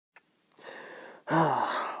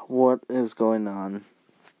What is going on?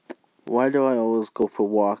 Why do I always go for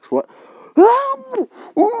walks? What?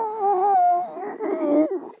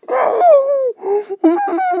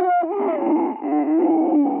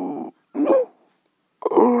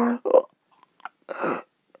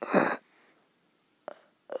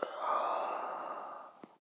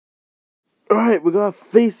 Alright, we got a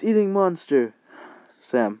face-eating monster.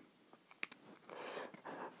 Sam,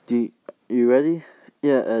 you ready?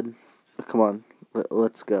 Yeah, Ed. Come on,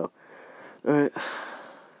 let's go. Alright,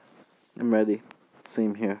 I'm ready.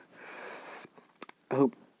 Same here. I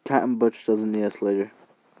hope Cat and Butch doesn't need us later.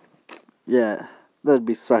 Yeah, that'd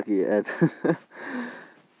be sucky, Ed.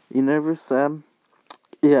 You nervous, Sam?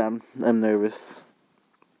 Yeah, I'm nervous.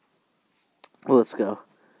 Well, let's go.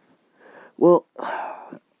 Well,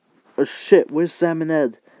 oh shit, where's Sam and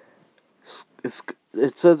Ed?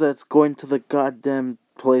 It says that it's going to the goddamn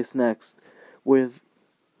place next. With...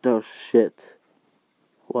 Oh shit.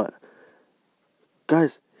 What?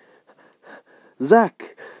 Guys,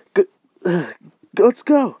 Zach! Let's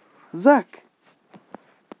go! Zach!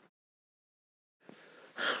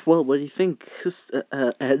 Well, what do you think,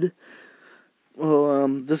 Ed? Well,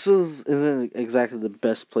 this isn't exactly the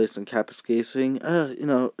best place in Kapuskasing.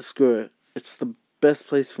 Screw it. It's the best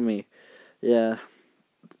place for me. Yeah.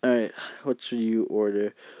 Alright, what should you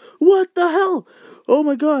order? What the hell? Oh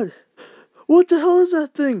my god! What the hell is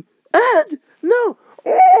that thing? Ed! No!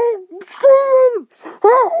 Sam! Sam!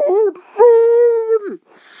 Help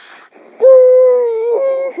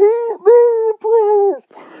me, please!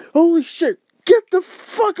 Holy shit! Get the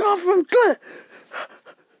fuck off from Claire!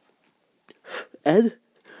 Ed?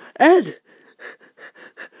 Ed!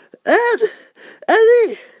 Ed!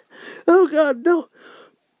 Eddie! Oh god, no!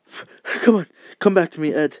 Come on, come back to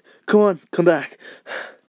me, Ed. Come on, come back.